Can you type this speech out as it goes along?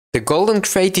The golden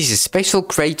crate is a special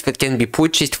crate that can be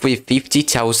purchased with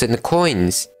 50,000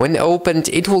 coins. When opened,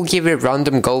 it will give a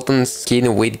random golden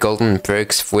skin with golden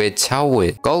perks for a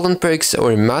tower. Golden perks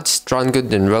are much stronger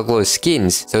than regular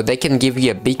skins, so they can give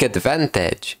you a big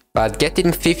advantage. But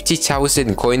getting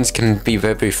 50,000 coins can be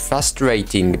very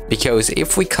frustrating, because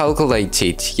if we calculate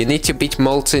it, you need to beat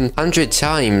Molten 100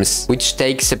 times, which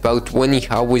takes about 20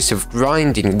 hours of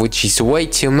grinding, which is way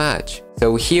too much.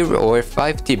 So here are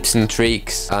 5 tips and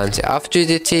tricks, and after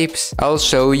the tips, I'll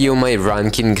show you my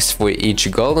rankings for each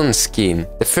golden skin.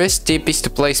 The first tip is to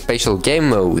play special game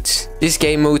modes. These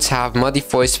game modes have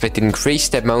modifiers that increase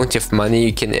the amount of money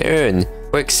you can earn.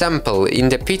 For example, in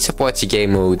the Pizza Party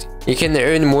game mode, you can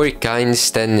earn more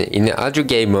coins than in other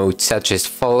game modes such as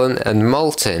Fallen and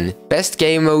Molten. Best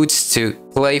game modes to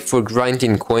play for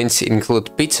grinding coins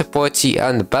include Pizza Party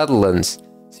and Badlands,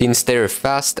 since they're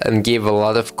fast and give a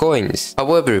lot of coins.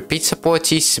 However, Pizza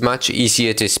Party is much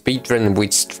easier to speedrun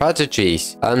with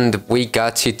strategies, and we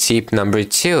got to tip number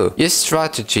 2. Use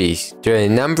strategies. There are a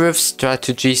number of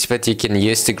strategies that you can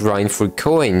use to grind for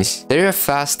coins. They are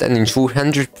fast and ensure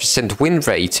 100% win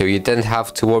rate, so you don't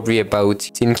have to worry about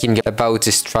thinking about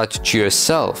a strategy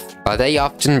yourself. But they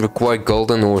often require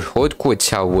golden or hardcore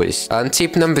towers. And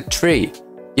tip number 3.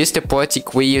 Use the Party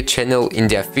Queue channel in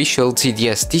the official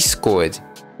TDS Discord.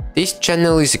 This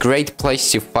channel is a great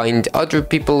place to find other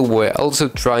people who are also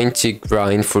trying to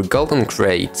grind for golden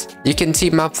crates. You can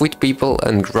team up with people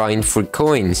and grind for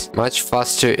coins much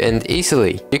faster and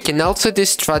easily. You can also do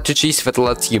strategies that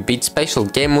let you beat special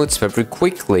game modes very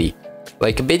quickly,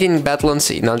 like beating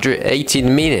Badlands in under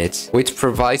 18 minutes, which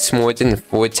provides more than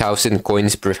 4,000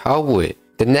 coins per hour.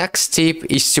 The next tip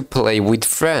is to play with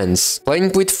friends.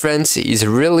 Playing with friends is a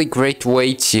really great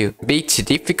way to beat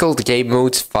difficult game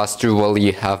modes faster while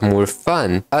you have more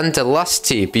fun. And the last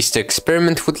tip is to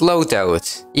experiment with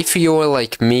loadouts. If you are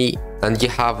like me and you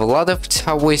have a lot of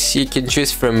towers, you can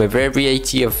choose from a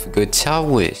variety of good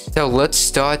towers. So let's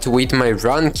start with my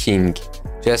ranking.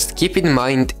 Just keep in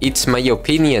mind, it's my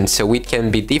opinion, so it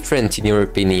can be different in your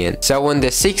opinion. So on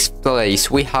the 6th place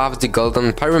we have the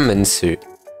Golden Pyromancer.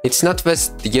 It's not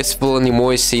that useful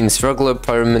anymore since regular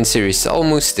Pyromancer is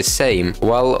almost the same,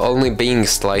 while only being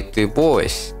slightly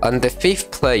worse. On the 5th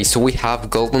place we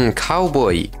have Golden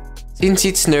Cowboy. Since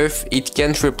it's nerfed, it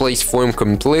can't replace form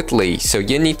completely, so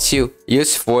you need to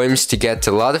use forms to get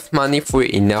a lot of money for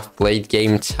enough late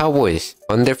game towers.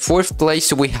 On the 4th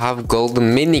place we have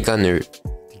Golden Minigunner.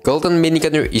 Golden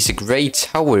Minigunner is a great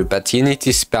tower, but you need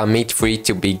to spam it for it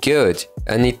to be good,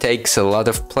 and it takes a lot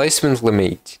of placement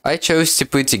limit. I chose to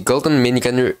put the Golden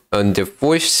Minigunner on the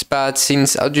 4th spot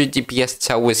since other DPS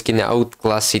towers can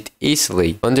outclass it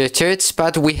easily. On the 3rd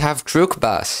spot we have Crook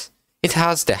Bass. It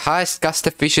has the highest cast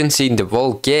efficiency in the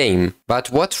whole game, but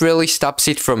what really stops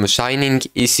it from shining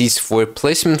is its 4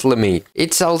 placement limit.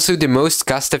 It's also the most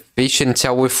cost efficient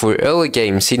tower for early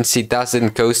game since it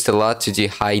doesn't cost a lot to do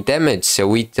high damage,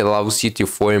 so it allows you to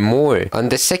farm more. On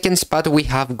the 2nd spot we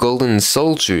have Golden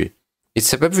Soldier.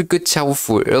 It's a very good tower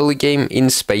for early game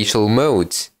in spatial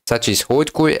modes, such as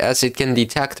hardcore, as it can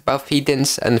detect buff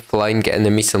hiddens and flying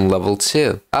enemies on level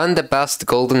 2. And the best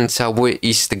golden tower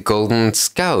is the Golden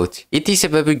Scout. It is a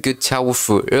very good tower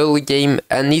for early game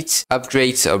and its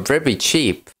upgrades are very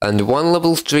cheap. And one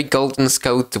level 3 Golden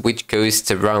Scout, which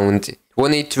costs around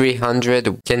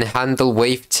 2300, can handle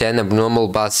wave 10 abnormal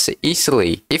boss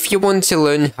easily. If you want to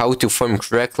learn how to farm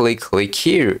correctly, click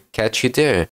here. Catch you there.